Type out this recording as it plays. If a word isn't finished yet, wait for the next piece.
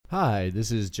Hi,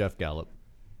 this is Jeff Gallup.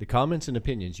 The comments and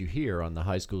opinions you hear on the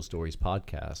High School Stories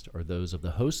podcast are those of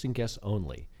the hosts and guests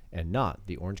only, and not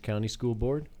the Orange County School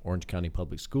Board, Orange County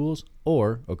Public Schools,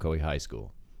 or Ocoee High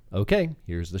School. Okay,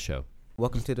 here's the show.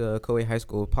 Welcome to the Ocoee High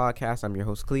School podcast. I'm your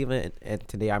host, Cleveland, and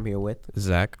today I'm here with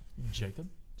Zach, Jacob,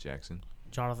 Jackson,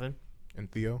 Jonathan, and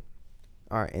Theo.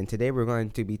 All right, and today we're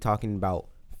going to be talking about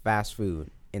fast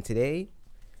food. And today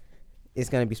it's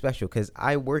going to be special because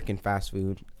I work in fast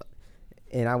food,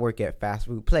 and I work at fast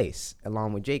food place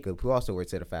along with Jacob, who also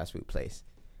works at a fast food place.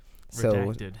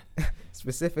 redacted. So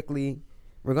specifically,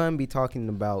 we're going to be talking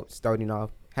about starting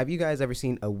off. Have you guys ever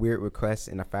seen a weird request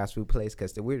in a fast food place?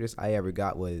 Because the weirdest I ever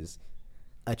got was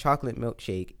a chocolate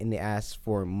milkshake, and they asked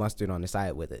for mustard on the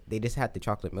side with it. They just had the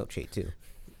chocolate milkshake too.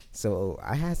 So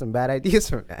I had some bad ideas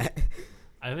from that.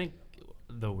 I think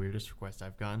the weirdest request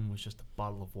I've gotten was just a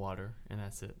bottle of water, and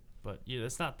that's it. But yeah,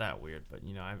 it's not that weird. But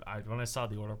you know, I when I saw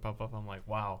the order pop up, I'm like,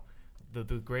 wow, the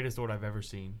greatest order I've ever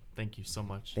seen. Thank you so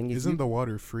much. Isn't the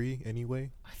water free anyway?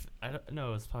 I don't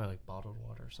know. It's probably like bottled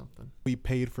water or something. We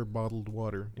paid for bottled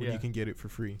water when Yeah. you can get it for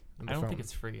free. I don't think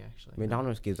it's free actually.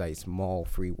 McDonald's gives like small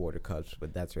free water cups,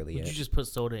 but that's really Would it. you just put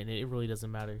soda in it? It really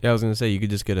doesn't matter. yeah, I was gonna say you could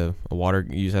just get a water.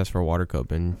 You just ask for a water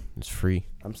cup and it's free.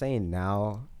 I'm saying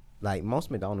now, like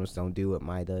most McDonald's don't do what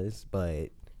mine does, but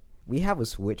we have a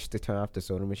switch to turn off the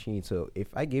soda machine. So if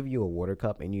I give you a water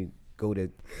cup and you go to,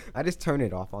 I just turn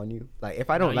it off on you. Like if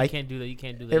I don't like, you can't do that. You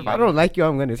can't do that. if I don't like you,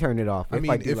 I'm gonna turn it off. I If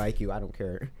mean, I do if- like you, I don't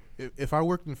care. If I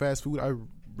worked in fast food, I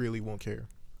really won't care,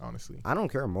 honestly. I don't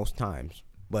care most times.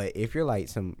 But if you're like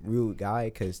some rude guy,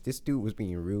 because this dude was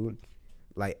being rude,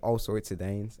 like all sorts of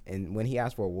things, and when he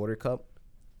asked for a water cup,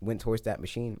 went towards that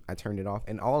machine, I turned it off,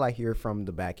 and all I hear from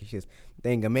the back is just,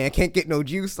 dang, a man can't get no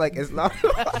juice. Like, it's not,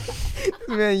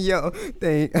 man, yo,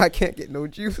 dang, I can't get no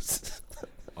juice.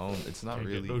 It's not Can't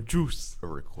get really no juice. a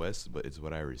request, but it's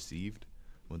what I received.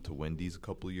 Went to Wendy's a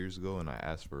couple of years ago, and I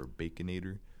asked for a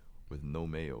Baconator with no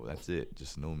mayo. That's it,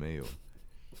 just no mayo.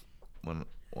 When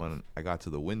I got to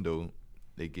the window,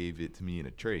 they gave it to me in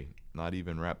a tray, not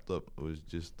even wrapped up. It was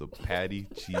just the patty,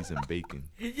 cheese, and bacon.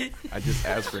 I just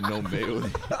asked for no mayo. They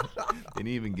didn't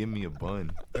even give me a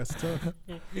bun. That's tough.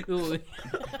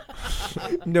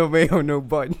 No mayo, no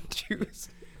bun juice.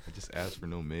 I just asked for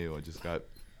no mayo. I just got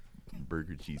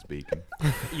burger, cheese, bacon.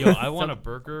 Yo, I want a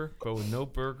burger, but with no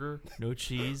burger, no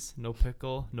cheese, no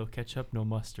pickle, no ketchup, no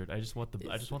mustard. I just want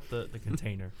the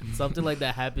container. Something like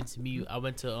that happened to me. I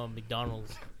went to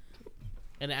McDonald's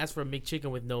and I asked for a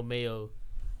McChicken with no mayo.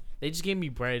 They just gave me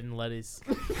bread and lettuce.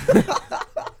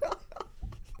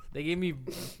 They gave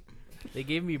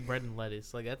me bread and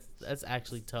lettuce. Like that's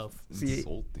actually tough. See-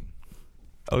 Insulting.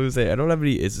 I was gonna say I don't have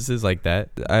any instances like that.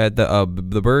 I had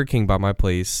the Burger King by my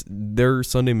place. Their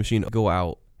Sunday machine go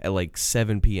out at like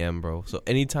 7 p.m., bro. So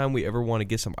anytime we ever want to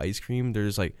get some ice cream, they're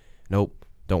just like, nope,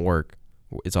 don't work.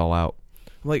 It's all out.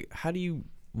 I'm like, how do you?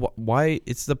 Why?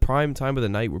 It's the prime time of the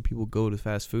night where people go to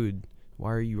fast food.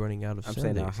 Why are you running out of I'm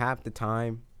Sundays? saying now, half the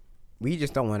time, we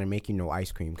just don't want to make you no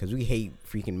ice cream because we hate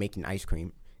freaking making ice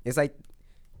cream. It's like,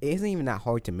 it isn't even that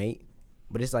hard to make,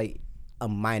 but it's like a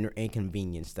minor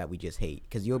inconvenience that we just hate.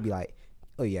 Because you'll be like,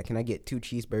 oh yeah, can I get 2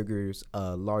 cheeseburgers,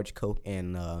 a large Coke,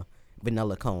 and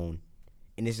vanilla cone?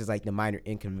 And it's just like the minor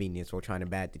inconvenience for trying to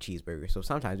bad the cheeseburger. So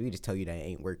sometimes we just tell you that it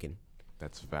ain't working.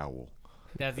 That's foul.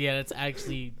 That's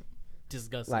actually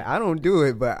disgusting. Like, I don't do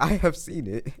it, but I have seen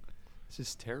it. It's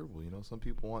just terrible, you know. Some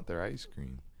people want their ice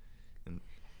cream, and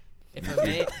If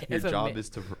your a job man- is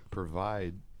to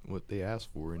provide what they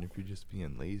ask for, and if you're just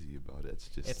being lazy about it, it's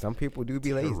just Some people do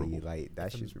be lazy. Terrible. Like,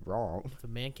 that's just wrong. If a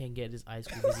man can't get his ice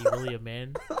cream, is he really a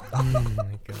man? Oh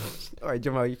my gosh. All right,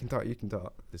 Jamal, you can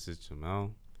talk. This is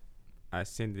Jamal. I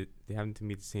said that they happened to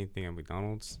me the same thing at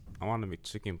McDonald's. I wanted a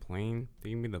McChicken plain. They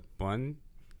gave me the bun.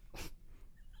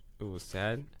 It was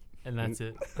sad. And that's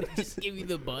it. Just give me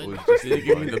the bun. They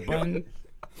gave me the bun.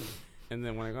 And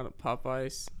then when I got a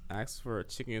Popeyes, I asked for a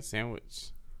chicken sandwich.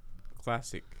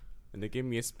 Classic. And they gave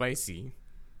me a spicy.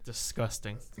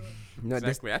 Disgusting. No, this,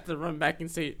 Exactly. I had to run back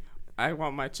and say, I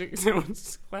want my chicken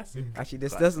sandwich. Classic. actually,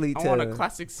 this does lead I to... want a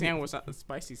classic sandwich, not a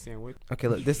spicy sandwich. Okay,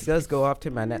 look, this does go off to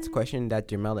my next question that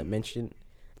Jamal had mentioned,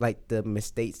 like the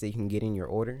mistakes that you can get in your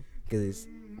order. Because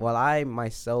while I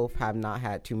myself have not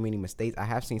had too many mistakes, I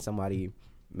have seen somebody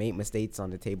make mistakes on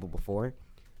the table before.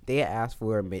 They had asked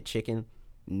for a McChicken,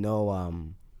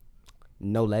 no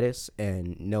lettuce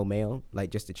and no mayo,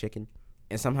 like just the chicken,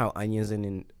 and somehow onions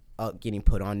and getting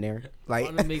put on there. Like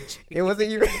On a McChicken. it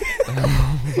wasn't even.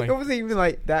 Oh it wasn't even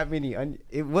like that many.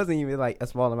 It wasn't even like a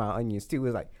small amount of onions too. It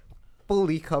was like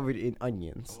fully covered in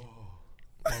onions.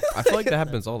 I feel like that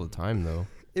happens all the time though.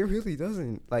 It really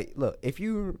doesn't. Like, look, if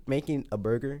you're making a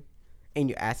burger and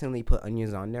you accidentally put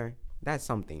onions on there, that's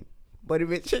something. But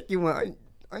if it's chicken with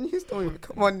onions don't even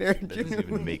come on there. That doesn't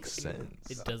even make sense.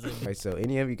 It doesn't. Alright, so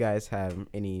any of you guys have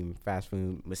any fast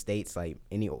food mistakes, like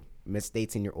any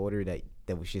mistakes in your order that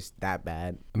was just that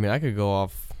bad? I mean, I could go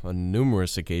off on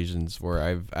numerous occasions where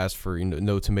I've asked for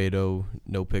no tomato,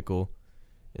 no pickle,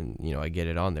 and I get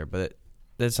it on there, but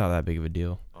that's not that big of a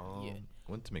deal. Yeah.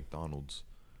 I went to McDonald's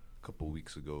a couple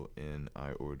weeks ago and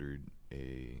I ordered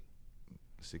a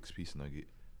 6-piece nugget,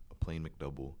 a plain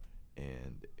McDouble,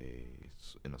 and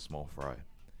a small fry.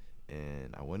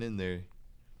 And I went in there,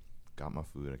 got my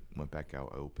food. I went back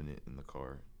out. I opened it in the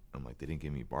car. I'm like, they didn't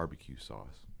give me barbecue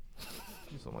sauce.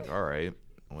 So I'm like, all right.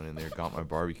 I went in there, got my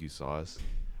barbecue sauce.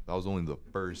 That was only the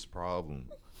first problem.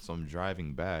 So I'm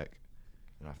driving back,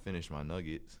 and I finished my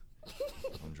nuggets.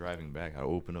 I'm driving back. I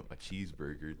open up my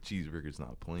cheeseburger. Cheeseburger's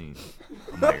not plain.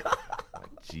 I'm like,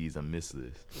 geez, I missed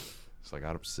this. So I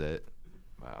got upset.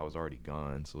 I was already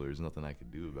gone, so there's nothing I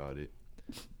could do about it.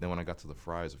 Then when I got to the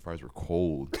fries were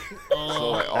cold.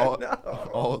 So like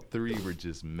all three were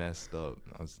just messed up.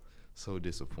 I was so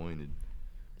disappointed.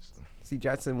 See,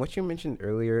 Jackson, what you mentioned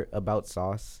earlier about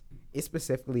sauce, it's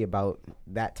specifically about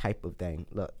that type of thing.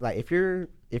 Look, like if you're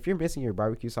missing your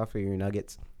barbecue sauce for your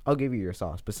nuggets, I'll give you your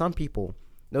sauce. But some people,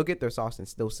 they'll get their sauce and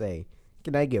still say,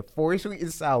 "Can I get 4 sweet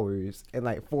and sours and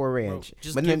like 4 ranch?" Bro,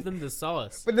 just but give them the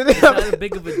sauce. But then they It's have, not a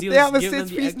big of a deal. they have a Just give them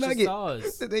the 6-piece extra nugget.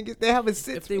 sauce. The thing is, they have a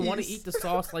 6-piece. If they want to eat the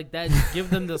sauce like that, just give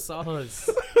them the sauce.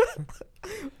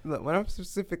 Look, what I'm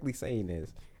specifically saying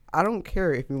is, I don't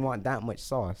care if you want that much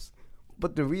sauce.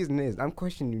 But the reason is, I'm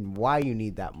questioning why you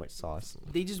need that much sauce.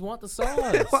 They just want the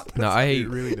sauce. No, I hate. It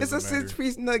really It's a doesn't matter.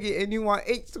 6-piece nugget and you want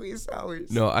 8 sweet and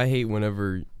sours. No, I hate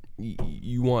whenever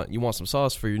you want some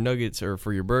sauce for your nuggets or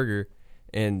for your burger,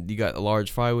 and you got a large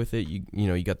fry with it.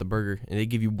 You got the burger, and they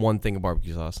give you one thing of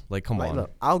barbecue sauce. Like, come on.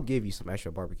 Look, I'll give you some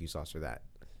extra barbecue sauce for that.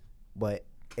 But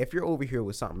if you're over here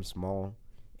with something small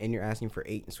and you're asking for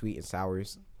 8 sweet and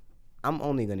sours, I'm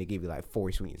only going to give you like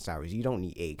 4 sweet and sours. You don't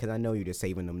need 8 because I know you're just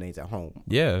saving them names at home.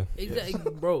 Yeah.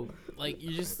 Exactly, bro. Like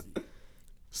you just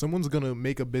Someone's gonna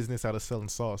make a business out of selling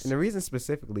sauce. And the reason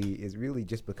specifically is really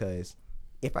just because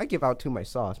if I give out too much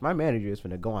sauce, my manager is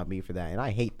going to go on me for that. And I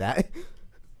hate that.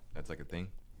 That's like a thing.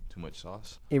 Too much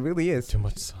sauce. It really is. Too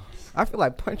much sauce. I feel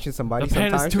like punching somebody The pan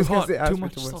is sometimes too just 'cause hot, they ask too for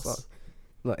much sauce.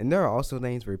 Look, and there are also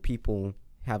things where people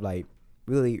have like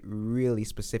really, really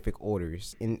specific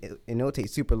orders, and it'll take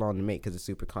super long to make because it's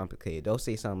super complicated. They'll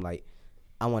say something like,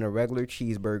 "I want a regular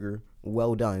cheeseburger,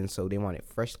 well done," so they want it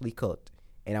freshly cooked,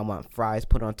 and I want fries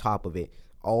put on top of it,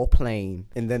 all plain,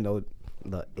 and then they'll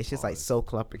look. It's just like so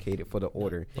complicated for the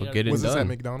order. they Well, gotta- get it Was this at done.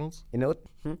 McDonald's? You know,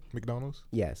 McDonald's?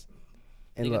 yes,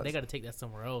 and look, they got to take that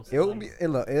somewhere else.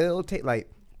 it'll take like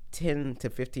 10 to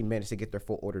 15 minutes to get their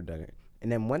full order done.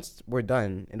 And then once we're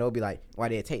done, and they'll be like, "Why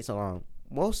did it take so long?"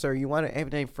 Well, sir, you wanted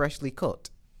everything freshly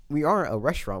cooked. We aren't a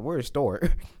restaurant. We're a store.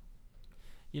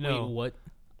 You Wait, know, what?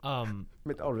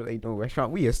 McDonald's ain't no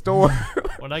restaurant. We a store.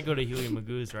 when I go to Huey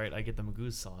Magoo's, right, I get the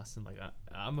Magoo's sauce, and like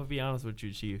I'm gonna be honest with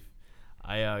you, Chief,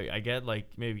 I get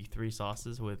like maybe 3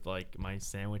 sauces with like my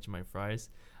sandwich and my fries.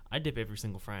 I dip every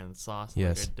single fry in the sauce.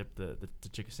 Yes. Like I dip the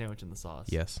chicken sandwich in the sauce.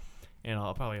 Yes. And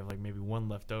I'll probably have like maybe 1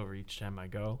 left over each time I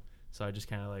go. So I just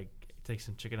kind of like take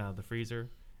some chicken out of the freezer,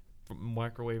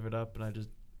 microwave it up, and I just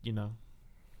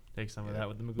take some of that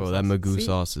with the Magoo Bro, sauce. that Magoo See,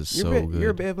 sauce is so you're a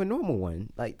good. bit of a normal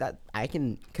one. Like that, I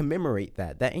can commemorate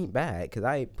that. That ain't bad because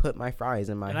I put my fries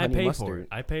in my and I honey pay mustard. for it.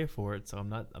 I pay for it, so I'm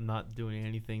not doing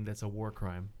anything that's a war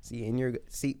crime. See, and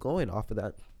going off of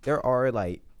that, there are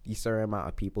like a certain amount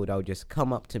of people that will just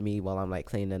come up to me while I'm like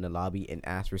cleaning in the lobby and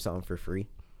ask for something for free.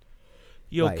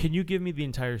 Yo, Like- can you give me the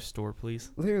entire store,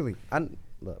 please? Literally,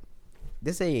 look,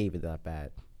 this ain't even that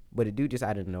bad. But a dude just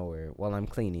out of nowhere while I'm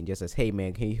cleaning just says, "Hey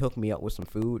man, can you hook me up with some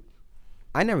food?"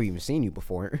 I never even seen you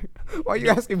before. Why are you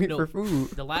asking me for food?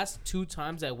 The last 2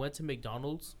 times I went to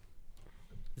McDonald's,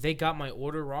 they got my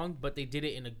order wrong, but they did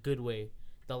it in a good way.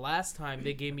 The last time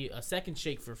they gave me a second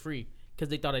shake for free because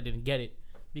they thought I didn't get it.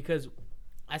 Because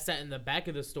I sat in the back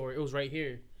of the store. It was right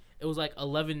here. It was like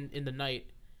 11 in the night.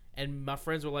 And my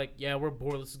friends were like, "Yeah, we're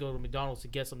bored. Let's go to McDonald's to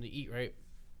get something to eat," right?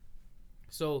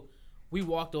 So we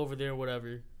walked over there,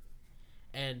 whatever.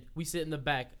 And we sit in the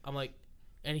back. I'm like,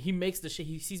 and he makes the shake.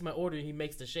 He sees my order and he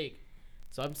makes the shake.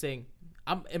 So I'm saying,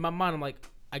 I'm in my mind, I'm like,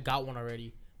 I got one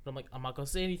already. But I'm like, I'm not going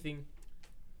to say anything.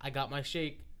 I got my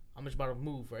shake. I'm just about to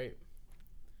move, right?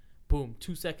 Boom.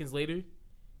 2 seconds later,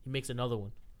 he makes another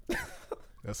one.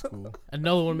 That's cool.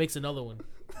 Another one makes another one.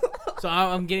 So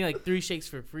I'm getting like 3 shakes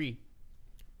for free.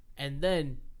 And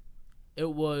then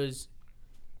it was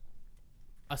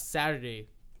a Saturday.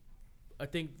 I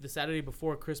think the Saturday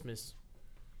before Christmas,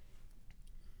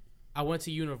 I went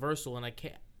to Universal and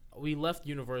we left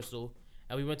Universal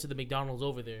and we went to the McDonald's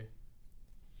over there.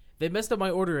 They messed up my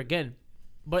order again,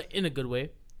 but in a good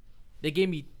way. They gave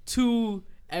me 2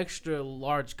 extra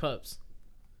large cups.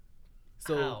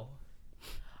 So How?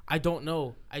 I don't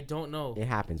know. It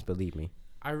happens, believe me.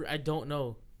 I don't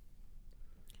know.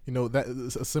 You know, that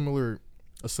is a similar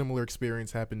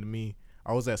experience happened to me.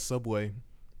 I was at Subway,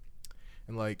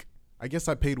 and like I guess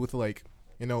I paid with like,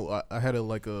 you know, I had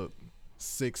a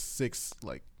six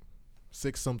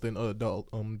something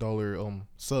dollar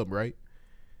sub, right?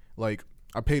 Like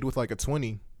I paid with like a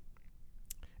 20,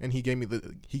 and he gave me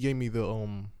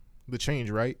the change,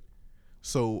 right?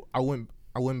 So I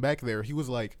went back there. He was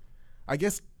like, I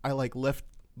guess I like left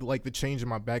like the change in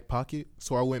my back pocket,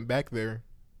 so I went back there.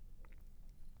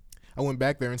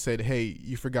 And said, "Hey,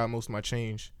 you forgot most of my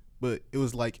change," but it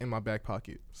was like in my back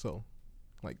pocket, so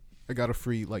like I got a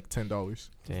free like $10.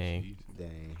 Dang.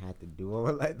 Dang, had to do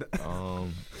all like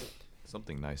that.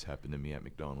 Something nice happened to me at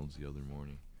McDonald's the other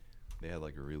morning. They had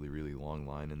like a really, really long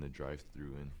line in the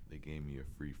drive-thru, and they gave me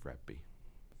a free frappe.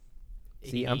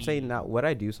 See, I'm saying now what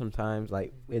I do sometimes,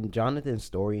 like in Jonathan's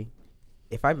story,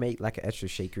 if I make like an extra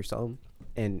shake or something,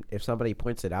 and if somebody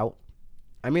points it out,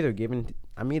 I'm either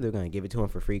gonna give it to him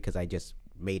for free because I just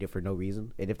made it for no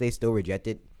reason, and if they still reject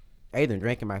it, I either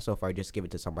drink it myself or I just give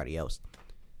it to somebody else.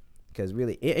 Because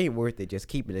really, it ain't worth it just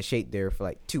keeping the shake there for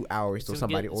like 2 hours till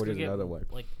somebody orders another one.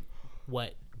 Like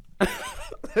wet. I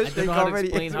don't know how to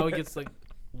explain how it gets like.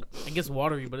 It gets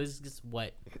watery, but it's just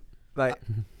wet. Like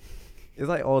it's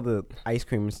like all the ice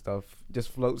cream and stuff just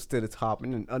floats to the top,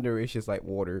 and then under it's just like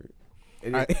water.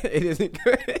 It isn't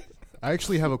good. I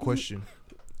actually have a question.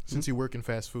 Since you work in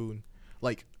fast food,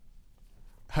 like,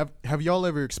 have y'all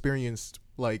ever experienced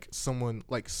like someone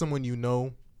you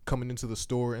know coming into the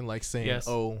store and like saying, Yes.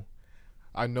 "Oh,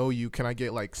 I know you. Can I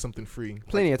get like something free?"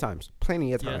 Plenty of times.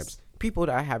 Yes. People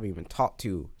that I haven't even talked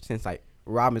to since like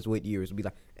Robbinswood years will be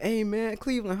like, "Hey man,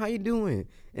 Cleveland, how you doing?"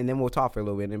 And then we'll talk for a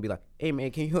little bit and then be like, "Hey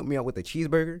man, can you hook me up with a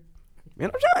cheeseburger?" Man,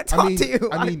 I'm trying to talk to you.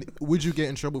 I mean, would you get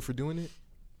in trouble for doing it,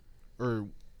 or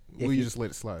will you just let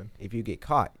it slide? If you get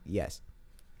caught, yes.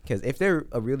 Because if they're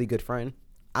a really good friend,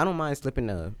 I don't mind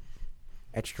slipping a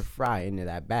extra fry into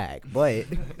that bag. But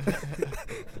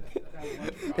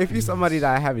if you're somebody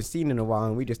that I haven't seen in a while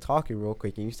and we just talking real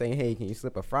quick and you saying, "Hey, can you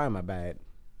slip a fry in my bag?"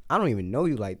 I don't even know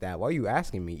you like that. Why are you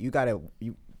asking me? You got a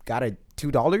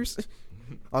 $2?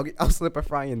 I'll slip a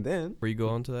fry in then. Before you go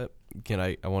on to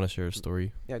that, I want to share a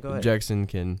story. Yeah, go ahead. Jackson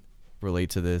can relate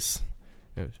to this.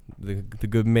 The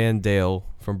good man Dale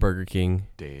from Burger King.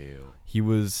 Dale. He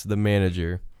was the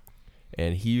manager,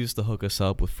 and he used to hook us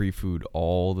up with free food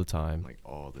all the time. Like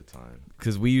all the time.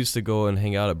 Because we used to go and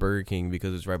hang out at Burger King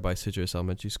because it's right by Citrus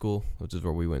Elementary School, which is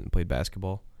where we went and played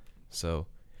basketball. So,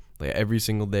 like every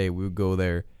single day, we would go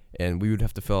there, and we would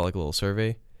have to fill out like a little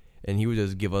survey, and he would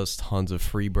just give us tons of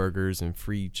free burgers and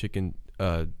free chicken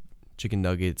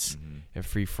nuggets and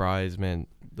free fries. Man,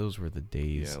 those were the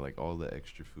days. Yeah, like all the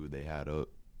extra food they had up,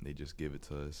 they just gave it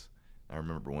to us. I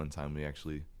remember one time we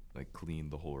actually like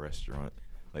cleaned the whole restaurant.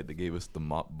 Like they gave us the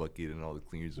mop bucket and all the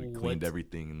cleaners. We cleaned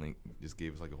everything and like just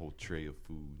gave us like a whole tray of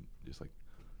food, just like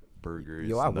burgers.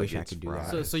 Yo, I nuggets, wish I could do that.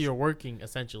 fries. So you're working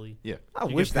essentially. Yeah. I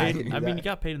You wish get that I paid- could do I mean, that. you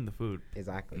got paid in the food.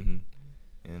 Exactly.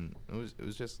 And it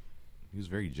was just he was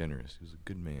very generous. He was a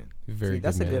good man. Very See,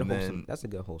 that's good a man. good And wholesome. then, That's a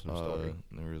good wholesome story.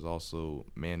 There was also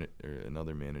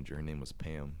another manager. Her name was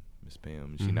Pam, Miss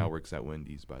Pam. She now works at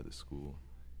Wendy's by the school,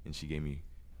 and she gave me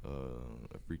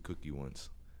a free cookie once.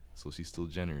 So she's still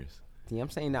generous. See, I'm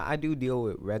saying that I do deal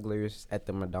with regulars at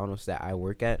the McDonald's that I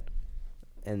work at,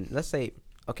 and let's say,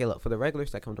 okay, look, for the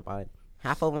regulars that come to mind,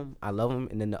 half of them I love them,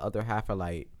 and then the other half are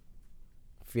like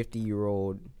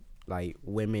 50-year-old like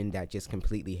women that just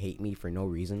completely hate me for no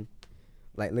reason.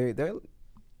 Like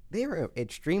they're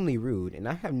extremely rude, and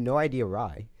I have no idea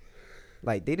why.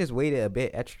 Like they just waited a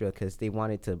bit extra because they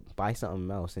wanted to buy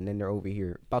something else, and then they're over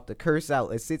here about to curse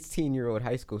out a 16-year-old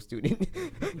high school student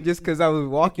just because I was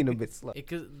walking a bit slow.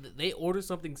 Because they order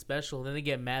something special, then they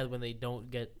get mad when they don't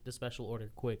get the special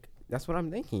order quick. That's what I'm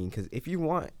thinking. Because if you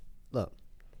want, look,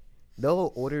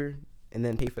 they'll order and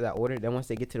then pay for that order. Then once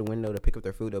they get to the window to pick up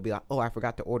their food, they'll be like, "Oh, I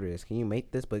forgot to order this. Can you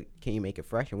make this? But can you make it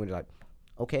fresh?" And we're like,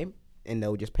 "Okay." And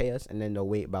they'll just pay us, and then they'll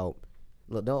wait about.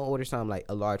 Look, they'll order something like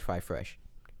a large fry fresh.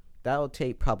 That'll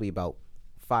take probably about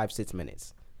 5-6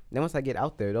 minutes. Then once I get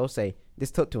out there, they'll say, "This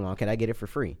took too long. Can I get it for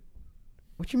free?"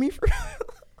 What you mean for?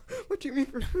 What you mean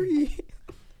for free?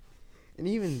 And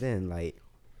even then, like,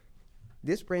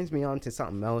 this brings me on to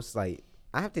something else. Like,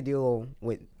 I have to deal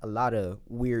with a lot of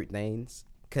weird things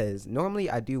Because normally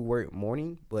I do work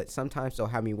morning, but sometimes they'll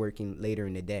have me working later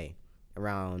in the day,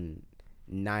 around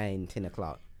 9, 10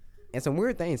 o'clock. And some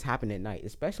weird things happen at night,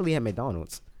 especially at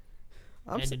McDonald's.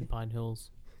 And in Pine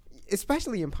Hills.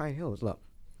 Especially in Pine Hills. Look,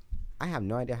 I have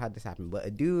no idea how this happened, but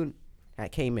a dude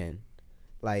that came in,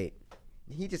 like,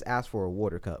 he just asked for a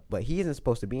water cup, but he isn't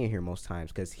supposed to be in here most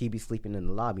times because he be sleeping in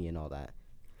the lobby and all that.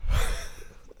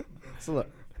 So look,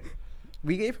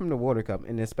 we gave him the water cup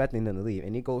and expecting him to leave,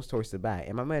 and he goes towards the back,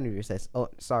 and my manager says, "Oh,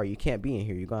 sorry, you can't be in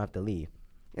here. You're gonna have to leave."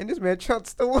 And this man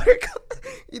chucks the water cup.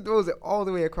 He throws it all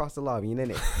the way across the lobby, and then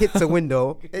it hits a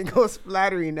window and goes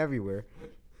splattering everywhere.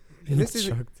 And this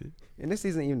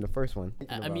isn't even the first one.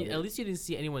 I mean, at least you didn't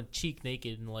see anyone cheek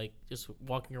naked and like just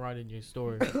walking around in your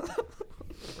store.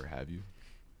 Or have you?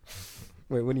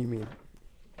 Wait, what do you mean?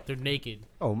 They're naked.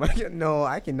 Oh my God, no,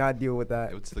 I cannot deal with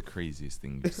that. What's the craziest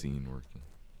thing you've seen working?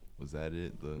 Was that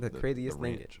it? The craziest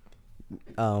thing.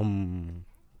 ranch?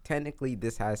 Technically,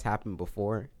 this has happened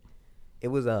before. It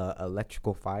was a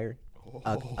electrical fire.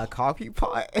 A coffee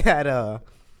pot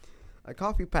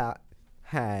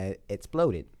had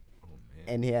exploded,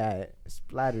 and it had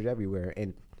splattered everywhere.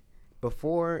 And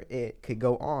before it could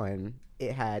go on,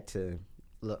 it had to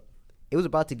look. It was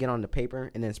about to get on the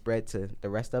paper and then spread to the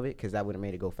rest of it because that would have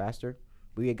made it go faster.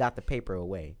 We had got the paper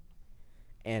away.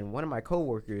 And one of my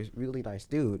coworkers, really nice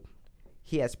dude,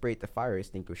 he had sprayed the fire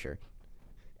extinguisher.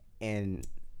 And,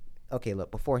 okay,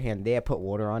 look, beforehand, they had put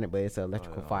water on it, but it's an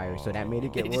electrical fire, so that made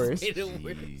it get worse.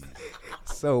 Jeez.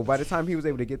 So by the time he was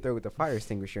able to get there with the fire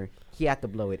extinguisher, he had to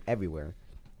blow it everywhere.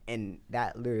 And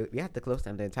that literally, we had to close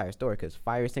down the entire store because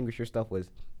fire extinguisher stuff was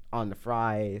on the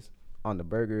fries, on the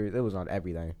burgers. It was on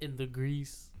everything. In the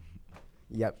grease.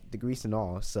 Yep, the grease and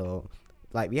all. So,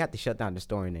 like, we had to shut down the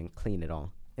store and then clean it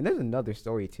all. And there's another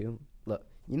story, too. Look,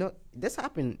 you know, this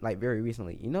happened, like, very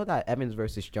recently. You know that Evans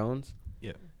versus Jones?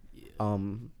 Yeah.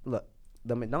 Look,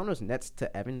 the McDonald's next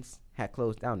to Evans had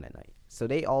closed down that night. So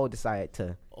they all decided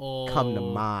to come to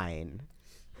mine.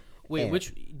 Wait, And-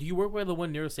 which do you work by the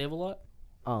one near Save-A-Lot?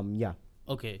 Yeah.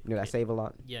 Okay. You know that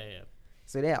Save-A-Lot? Yeah, yeah.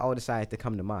 So they all decided to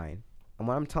come to mine. And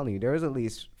what I'm telling you, there was at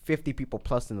least 50 people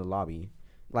plus in the lobby.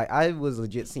 Like, I was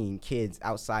legit seeing kids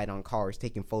outside on cars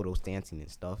taking photos, dancing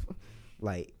and stuff.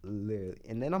 Like, literally.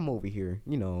 And then I'm over here,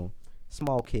 you know,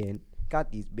 small kid.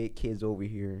 Got these big kids over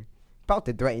here. About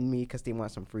to threaten me because they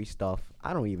want some free stuff.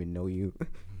 I don't even know you.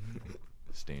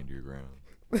 Stand your ground.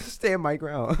 Stand my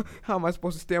ground. How am I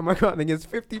supposed to stand my ground against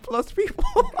 50 plus people?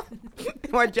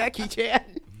 Am I Jackie Chan?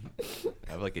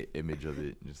 I have like an image of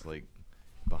it, just like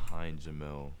behind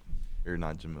Jamel, or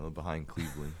not Jamel, behind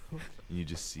Cleveland, and you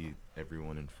just see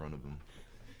everyone in front of him,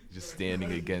 just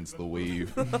standing against the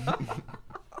wave.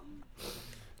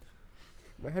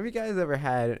 But have you guys ever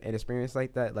had an experience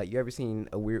like that? Like, you ever seen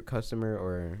a weird customer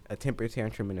or a temper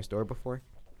tantrum in a store before?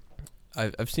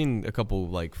 I've seen a couple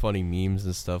like funny memes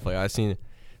and stuff. Like I seen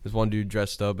this one dude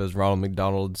dressed up as Ronald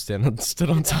McDonald stood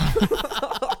on top.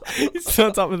 He stood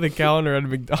on top of the counter at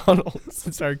McDonald's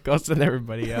and started cussing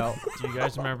everybody out. Do you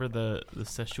guys remember the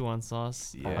Szechuan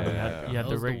sauce? Yeah. You had That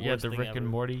the was the Rick, you had worst the thing Rick ever. and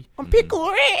Morty. I'm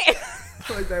pickle red.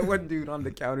 Like that one dude on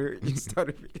the counter, he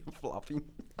started freaking flopping.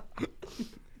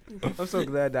 I'm so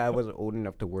glad that I wasn't old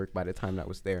enough to work by the time that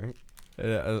was there.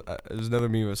 There's another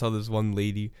meme. I saw this one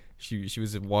lady. She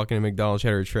was walking to McDonald's, she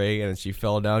had her tray, and then she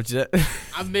fell down. She said,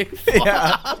 I'm Mick.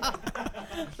 yeah.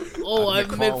 Oh, I'm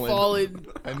Mick Fallen.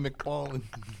 I'm McFallen.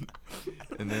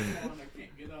 And then,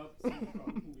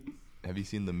 have you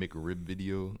seen the McRib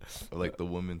video? Or like the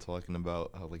woman talking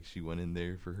about how like she went in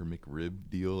there for her McRib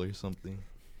deal or something?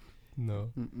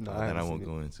 No. No, And I won't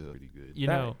go into it. Pretty good. You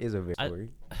that know, is a I- story.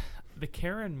 the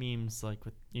Karen memes, like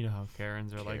with you know how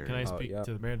Karens are like, "Can I Karen. Oh, speak yeah.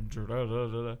 to the manager?" Da, da,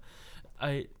 da, da.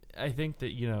 I think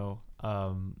that you know,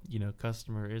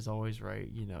 customer is always right.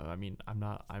 You know,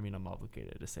 I'm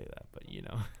obligated to say that, but you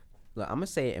know, Look, I'm gonna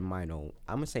say it in my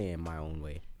own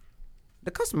way.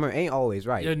 The customer ain't always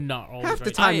right. They're not always Half right.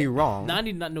 the time you're wrong.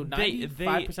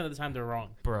 95% of the time they're wrong.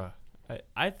 bruh.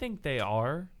 I think they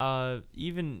are.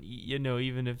 Even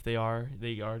if they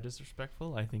are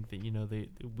disrespectful. I think that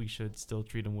we should still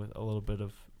treat them with a little bit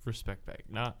of respect back.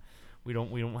 We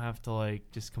don't have to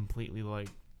like just completely like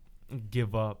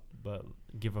give up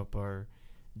our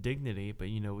dignity. But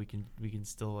we can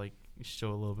still like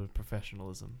show a little bit of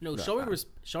professionalism. No, Look,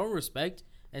 showing respect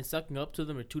and sucking up to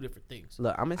them are two different things.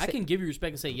 Look, I'm gonna I say, can give you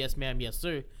respect and say, yes, ma'am, yes,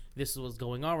 sir, this is what's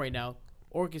going on right now.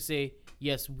 Or I can say,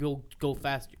 yes, we'll go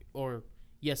faster. Or,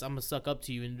 yes, I'm going to suck up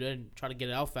to you and then try to get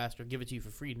it out faster, give it to you for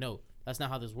free. No, that's not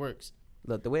how this works.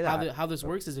 look, the way that How this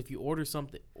works is if you order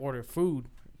food,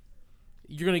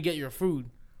 you're going to get your food,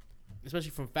 especially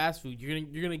from fast food. You're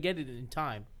gonna get it in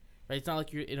time, right? It's not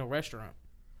like you're in a restaurant.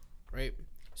 right?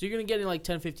 So you're gonna get in like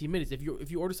 10, 15 minutes. If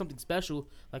you order something special,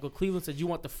 like what Cleveland said, you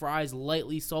want the fries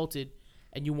lightly salted,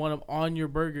 and you want them on your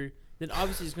burger, then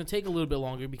obviously it's gonna take a little bit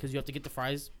longer because you have to get the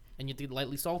fries and you have to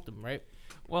lightly salt them, right?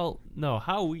 Well, no,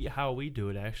 how we do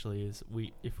it actually is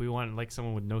if we want like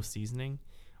someone with no seasoning,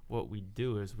 what we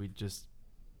do is we just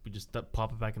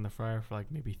pop it back in the fryer for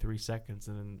like maybe 3 seconds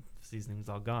and then the seasoning's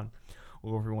all gone.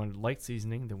 Or if we wanted light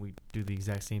seasoning, then we do the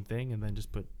exact same thing and then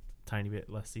just put a tiny bit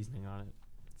less seasoning on it.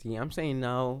 See, I'm saying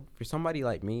now, for somebody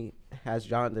like me, as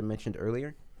Jonathan mentioned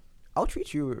earlier, I'll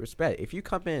treat you with respect. If you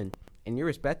come in and you're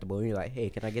respectable and you're like, hey,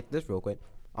 can I get this real quick?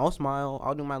 I'll smile.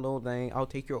 I'll do my little thing. I'll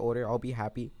take your order. I'll be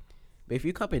happy. But if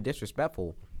you come in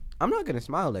disrespectful, I'm not going to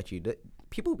smile at you.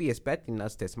 People be expecting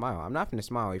us to smile. I'm not going to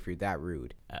smile if you're that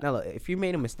rude. Now, look, if you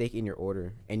made a mistake in your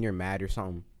order and you're mad or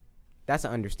something, that's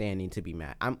an understanding to be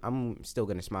mad. I'm still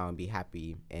going to smile and be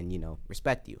happy and,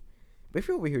 respect you. But if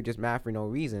you're over here just mad for no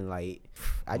reason, like,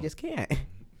 I just can't.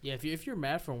 Yeah, if you're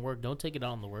mad from work, don't take it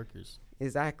out on the workers.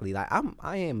 Exactly. Like,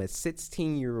 I am a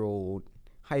 16-year-old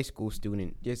high school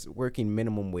student just working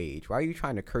minimum wage. Why are you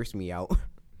trying to curse me out?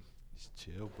 Just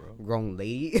chill, bro. Grown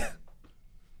lady.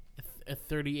 A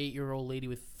 38-year-old lady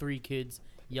with 3 kids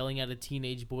yelling at a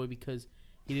teenage boy because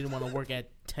he didn't want to work at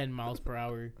 10 miles per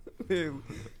hour. All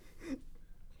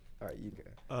right, you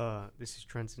go. This is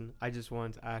Trenton. I just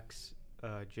wanted to ask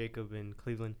Jacob in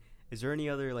Cleveland, is there any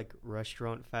other like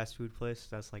restaurant fast food place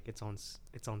that's like it's on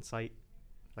site?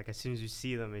 Like as soon as you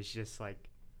see them, it's just like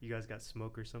you guys got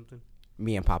smoke or something?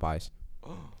 Me and Popeyes.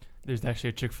 There's actually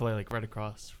a Chick-fil-A like right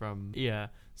across from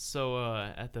So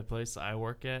at the place I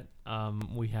work at,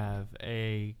 we have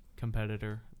a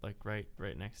competitor like right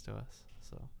next to us.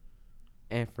 So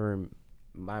And for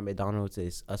my McDonald's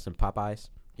is us and Popeyes,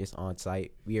 just on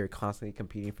site. We are constantly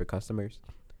competing for customers.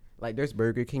 Like there's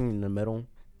Burger King in the middle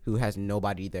who has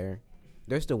nobody there.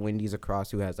 There's the Wendy's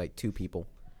across who has like 2 people.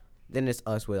 Then it's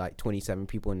us with like 27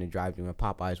 people in the drive-thru and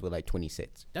Popeyes with like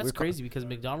 26. That's crazy because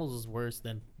McDonald's is worse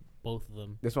than both of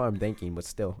them. That's what I'm thinking, but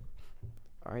still.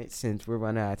 All right, since we're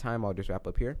running out of time, I'll just wrap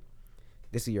up here.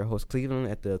 This is your host, Cleveland,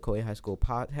 at the Ocoee High School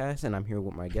podcast, and I'm here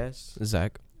with my guests.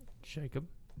 Zach. Jacob,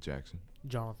 Jackson.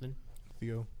 Jonathan.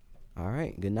 Theo. All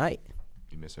right, good night.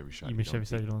 You miss every shot. you miss every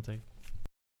shot you don't take.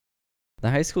 The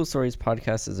High School Stories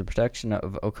podcast is a production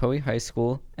of Ocoee High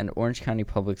School and Orange County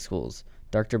Public Schools.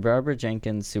 Dr. Barbara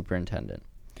Jenkins, Superintendent.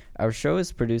 Our show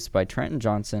is produced by Trenton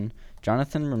Johnson,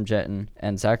 Jonathan Rumjetten,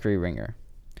 and Zachary Ringer.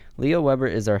 Leo Weber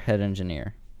is our head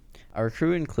engineer. Our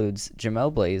crew includes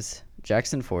Jamel Blaze,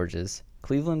 Jackson Forges,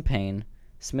 Cleveland Payne,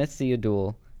 Smith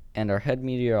Theodule, and our head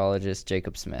meteorologist,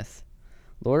 Jacob Smith.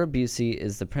 Laura Busey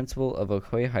is the principal of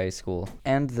Ocoee High School,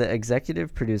 and the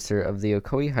executive producer of the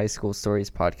Ocoee High School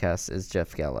Stories podcast is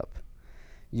Jeff Gallup.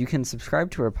 You can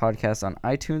subscribe to our podcast on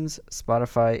iTunes,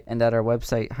 Spotify, and at our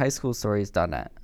website, highschoolstories.net.